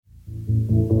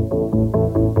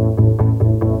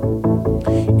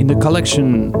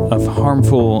collection of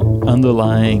harmful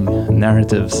underlying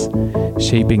narratives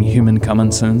shaping human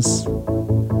common sense,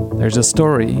 there's a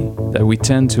story that we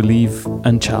tend to leave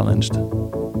unchallenged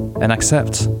and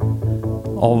accept,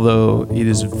 although it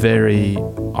is very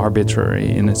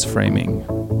arbitrary in its framing.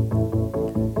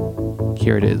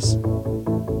 Here it is.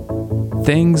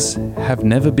 Things have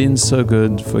never been so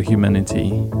good for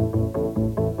humanity.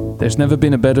 There's never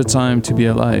been a better time to be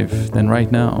alive than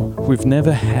right now. We've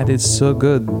never had it so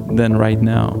good than right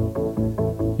now.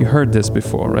 You heard this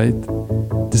before, right?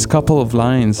 This couple of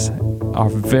lines are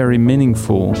very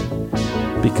meaningful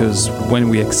because when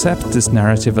we accept this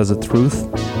narrative as a truth,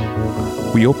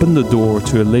 we open the door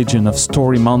to a legion of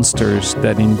story monsters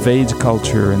that invade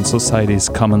culture and society's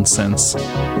common sense. I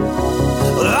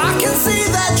can see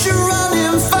that you're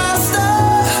running faster,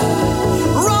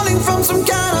 running from some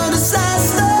kind of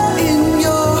disaster in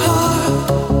your heart.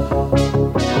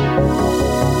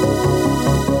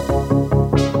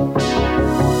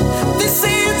 They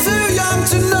say you're too young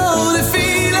to know the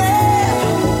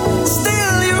feeling,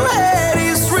 still your head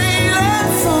is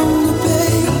reeling from the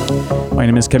pain. My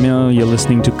name is Camille, you're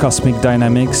listening to Cosmic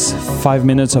Dynamics, 5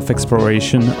 minutes of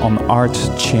exploration on art,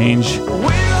 change,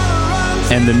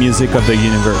 and the music of the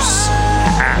universe.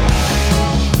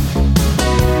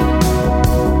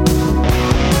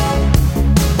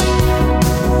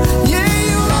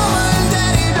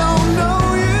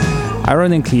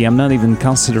 Ironically, I'm not even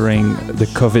considering the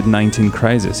COVID-19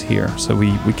 crisis here. So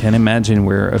we can imagine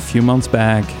we're a few months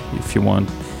back, if you want,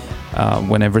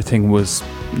 when everything was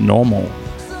normal.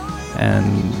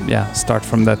 And yeah, start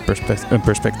from that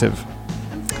perspective.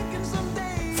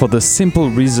 For the simple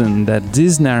reason that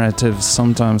these narratives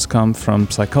sometimes come from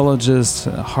psychologists,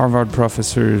 Harvard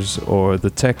professors, or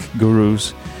the tech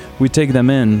gurus, we take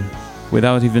them in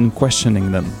without even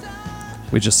questioning them.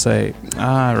 We just say,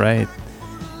 right,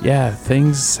 yeah,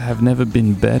 things have never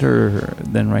been better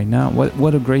than right now.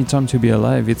 What a great time to be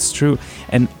alive, it's true.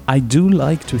 And I do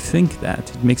like to think that.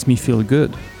 It makes me feel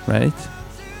good, right?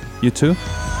 You too?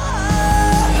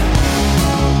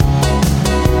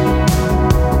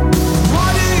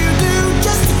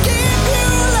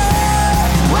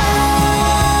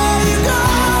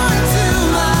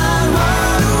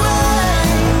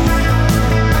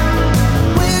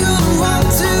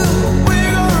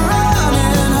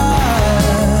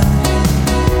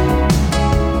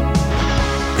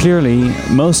 Clearly,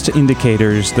 most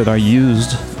indicators that are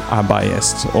used are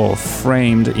biased or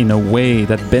framed in a way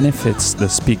that benefits the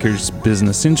speaker's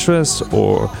business interests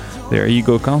or their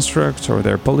ego construct or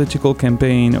their political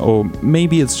campaign, or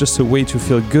maybe it's just a way to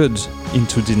feel good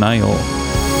into denial.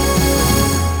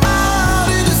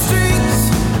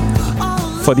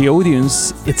 For the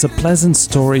audience, it's a pleasant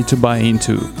story to buy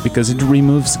into because it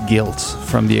removes guilt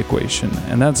from the equation.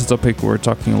 And that's a topic we're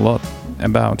talking a lot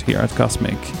about here at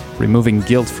Cosmic, removing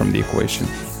guilt from the equation.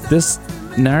 This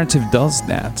narrative does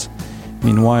that.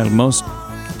 Meanwhile, most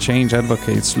change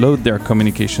advocates load their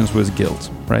communications with guilt,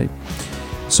 right?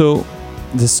 So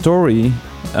the story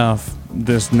of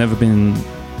there's never been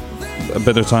a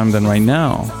better time than right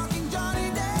now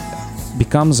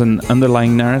becomes an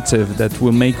underlying narrative that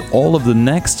will make all of the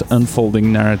next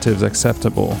unfolding narratives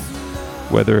acceptable.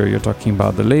 Whether you're talking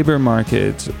about the labor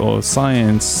market or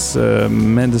science,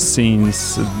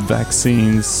 medicines,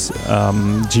 vaccines,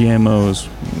 GMOs,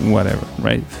 whatever,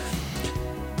 right?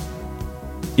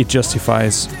 It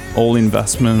justifies all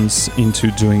investments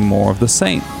into doing more of the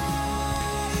same.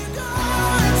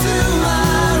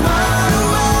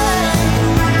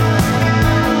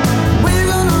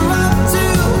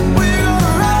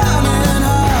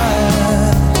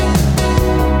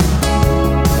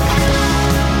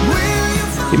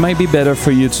 It might be better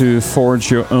for you to forge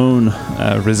your own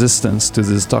resistance to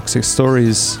these toxic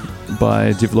stories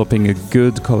by developing a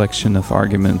good collection of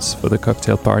arguments for the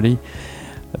cocktail party.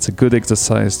 That's a good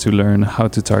exercise to learn how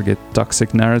to target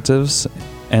toxic narratives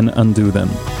and undo them.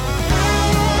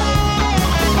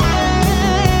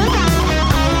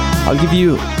 I'll give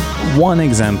you one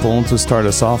example to start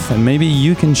us off, and maybe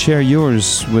you can share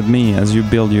yours with me as you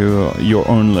build your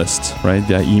own list, right?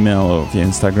 Via email or via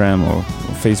Instagram or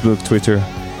Facebook, Twitter,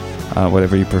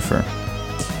 whatever you prefer.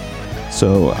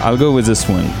 So I'll go with this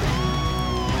one.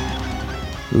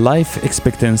 Life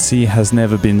expectancy has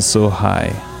never been so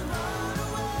high.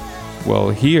 Well,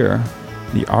 here,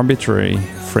 the arbitrary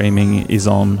framing is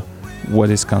on what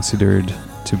is considered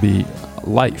to be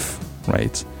life,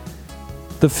 right?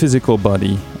 The physical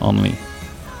body only.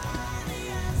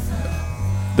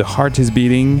 The heart is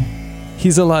beating.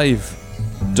 He's alive.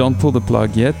 Don't pull the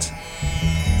plug yet.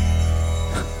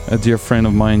 A dear friend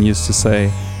of mine used to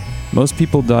say, most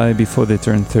people die before they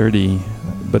turn 30.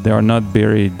 but they are not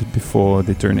buried before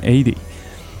they turn 80.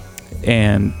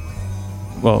 And,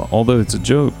 well, although it's a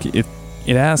joke, it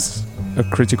asks a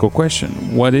critical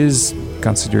question. What is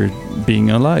considered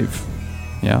being alive?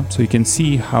 Yeah, so you can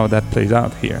see how that plays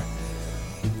out here.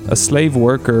 A slave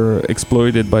worker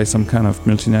exploited by some kind of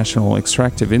multinational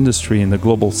extractive industry in the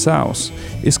global south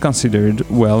is considered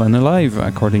well and alive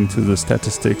according to the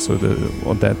statistics or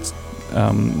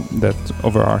that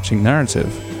overarching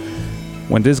narrative,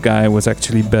 when this guy was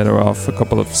actually better off a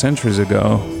couple of centuries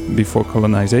ago before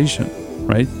colonization,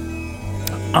 right?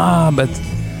 But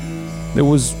there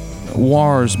was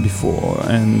wars before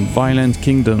and violent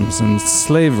kingdoms and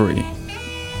slavery.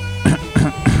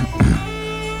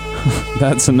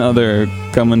 That's another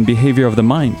common behavior of the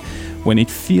mind. When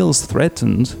it feels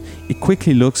threatened, it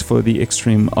quickly looks for the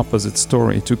extreme opposite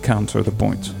story to counter the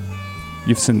point.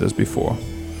 You've seen this before.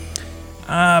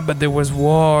 But there was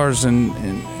wars and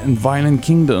violent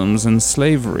kingdoms and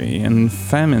slavery and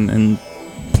famine and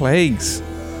plagues.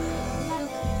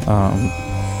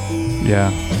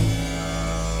 Yeah.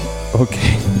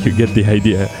 Okay, you get the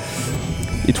idea.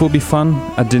 It will be fun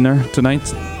at dinner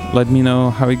tonight. Let me know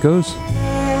how it goes.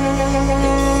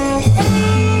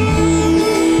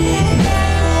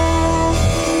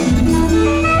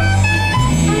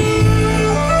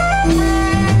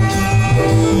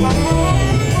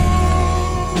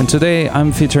 And today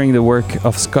I'm featuring the work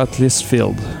of Scott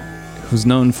Listfield, who's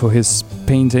known for his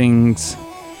paintings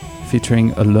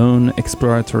featuring a lone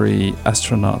exploratory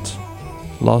astronaut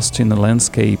lost in a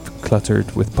landscape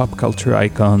cluttered with pop culture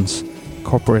icons,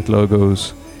 corporate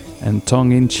logos, and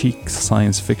tongue-in-cheek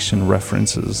science fiction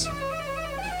references.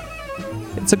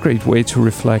 It's a great way to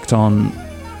reflect on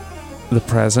the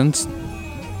present,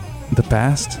 the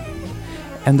past,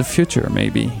 and the future,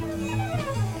 maybe.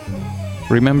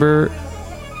 Remember,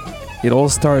 it all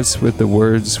starts with the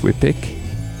words we pick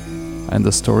and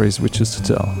the stories we choose to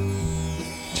tell.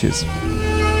 Cheers.